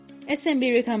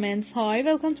SMB Recommends. Hi,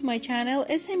 welcome to my channel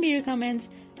SMB Recommends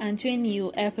and to a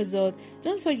new episode.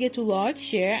 Don't forget to like,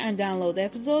 share and download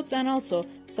episodes and also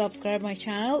subscribe my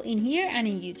channel in here and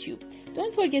in YouTube.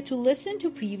 Don't forget to listen to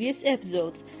previous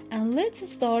episodes and let's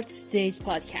start today's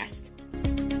podcast.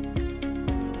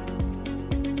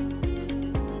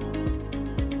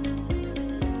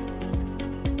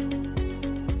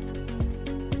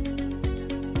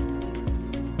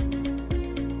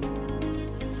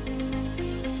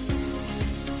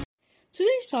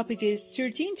 Today's topic is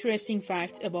 30 interesting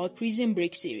facts about Prison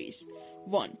Break series.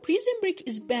 1. Prison Break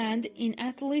is banned in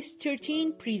at least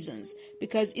 13 prisons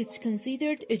because it's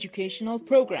considered educational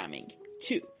programming.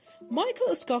 2.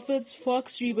 Michael Scofield's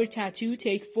Fox River tattoo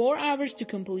takes 4 hours to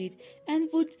complete and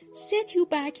would set you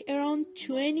back around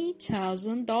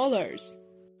 $20,000.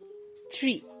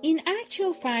 3. In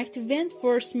actual fact,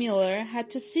 Wentworth Miller had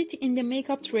to sit in the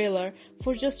makeup trailer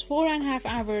for just 4.5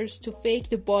 hours to fake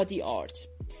the body art.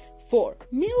 4.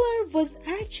 Miller was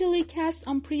actually cast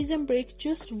on Prison Break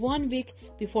just 1 week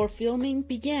before filming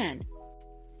began.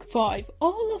 5.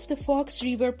 All of the Fox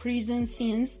River prison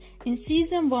scenes in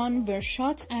Season 1 were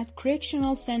shot at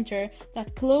Correctional Center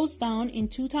that closed down in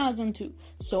 2002,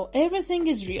 so everything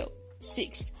is real.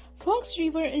 6. Fox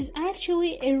River is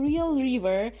actually a real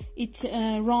river. It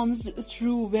runs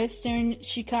through western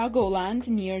Chicagoland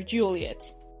near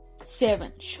Joliet.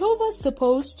 7. Show was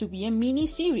supposed to be a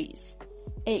mini-series.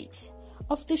 8.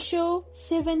 Of the show,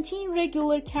 17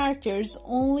 regular characters,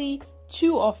 only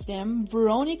 2 of them,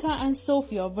 Veronica and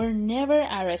Sofia, were never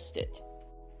arrested.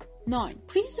 9.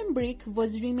 Prison Break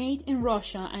was remade in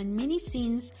Russia and many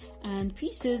scenes and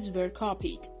pieces were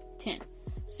copied. 10.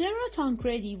 Sarah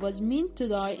Tancredi was meant to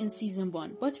die in Season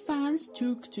 1, but fans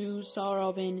took to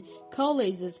Sarah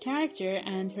Collese's character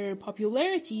and her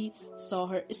popularity saw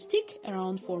her stick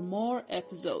around for more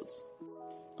episodes.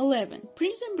 11.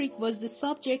 Prison Break was the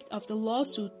subject of the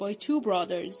lawsuit by 2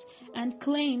 brothers and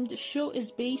claimed the show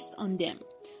is based on them.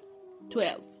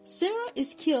 12. Sarah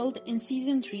is killed in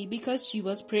Season 3 because she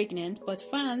was pregnant, but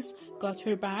fans got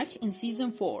her back in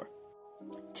Season 4.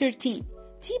 13.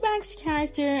 T-Bag's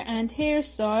character and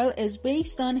hairstyle is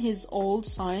based on his old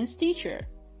science teacher.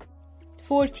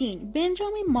 14.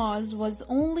 Benjamin Moss was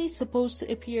only supposed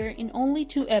to appear in only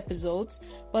 2 episodes,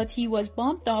 but he was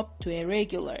bumped up to a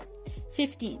regular.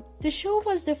 15. The show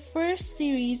was the first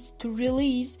series to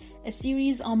release a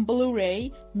series on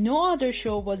Blu-ray. No other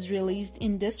show was released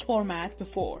in this format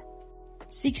before.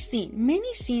 16.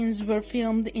 Many scenes were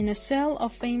filmed in a cell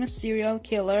of famous serial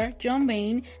killer John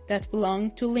Wayne that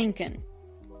belonged to Lincoln.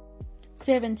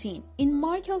 17. In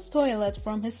Michael's toilet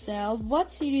from his cell, what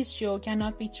series show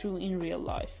cannot be true in real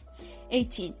life?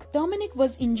 18. Dominic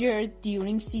was injured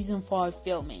during Season 5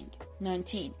 filming.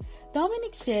 19.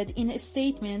 Dominic said in a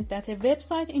statement that a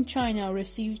website in China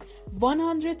received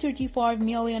 135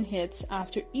 million hits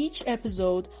after each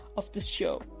episode of the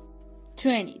show.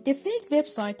 20. The fake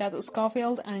website that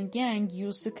Scofield and gang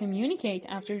used to communicate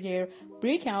after their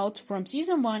breakout from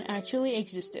Season 1 actually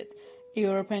existed.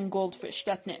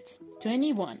 EuropeanGoldfish.net.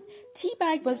 21.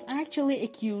 T-Bag was actually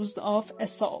accused of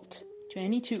assault.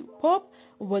 22. Pop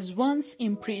was once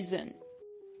in prison.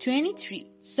 23.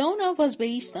 Sona was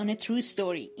based on a true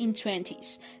story in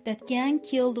 20s. That gang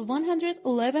killed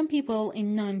 111 people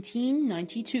in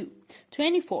 1992.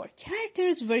 24.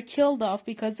 Characters were killed off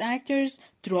because actors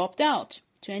dropped out.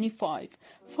 25.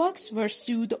 Fox were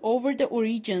sued over the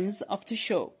origins of the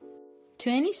show.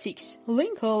 26.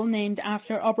 Lincoln named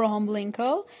after Abraham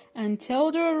Lincoln and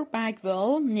Theodore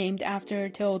Bagwell named after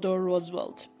Theodore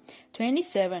Roosevelt.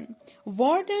 27.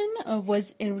 Warden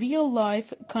was a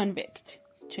real-life convict.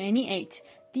 28.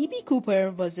 D.B. Cooper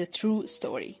was a true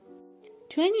story.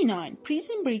 29.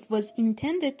 Prison Break was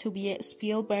intended to be a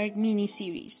Spielberg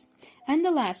miniseries. And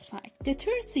the last fact, the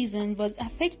 3rd season was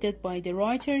affected by the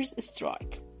writers'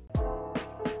 strike.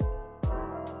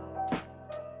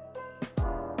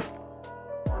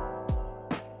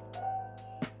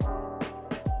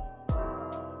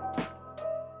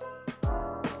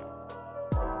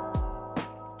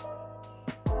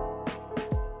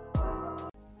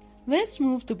 Let's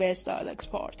move to best dialogues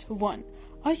part. 1.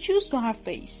 I choose to have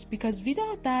faith, because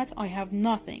without that I have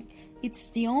nothing. It's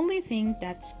the only thing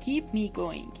that keeps me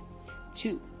going.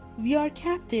 2. We are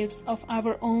captives of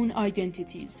our own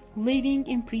identities, living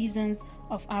in prisons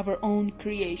of our own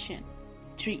creation.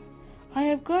 3. I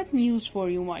have got news for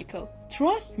you, Michael.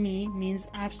 Trust me means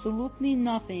absolutely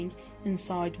nothing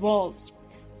inside walls.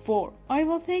 4. I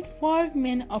will take 5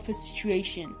 men of a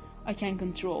situation I can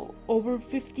control over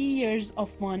 50 years of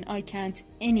one I can't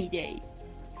any day.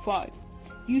 5.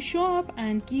 You show up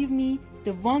and give me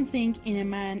the one thing in a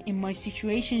man in my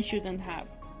situation shouldn't have.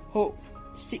 hope.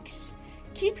 6.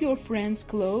 Keep your friends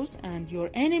close and your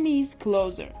enemies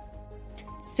closer.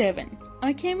 7.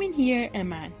 I came in here a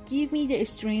man. Give me the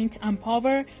strength and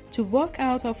power to walk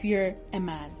out of here a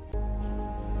man.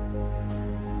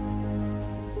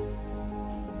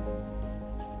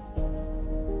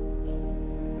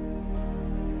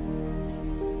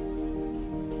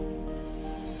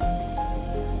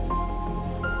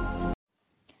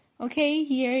 Okay,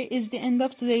 here is the end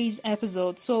of today's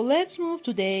episode. So let's move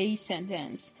to today's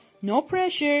sentence. No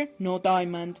pressure, no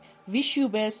diamond. Wish you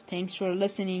best. Thanks for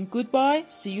listening. Goodbye.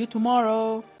 See you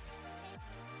tomorrow.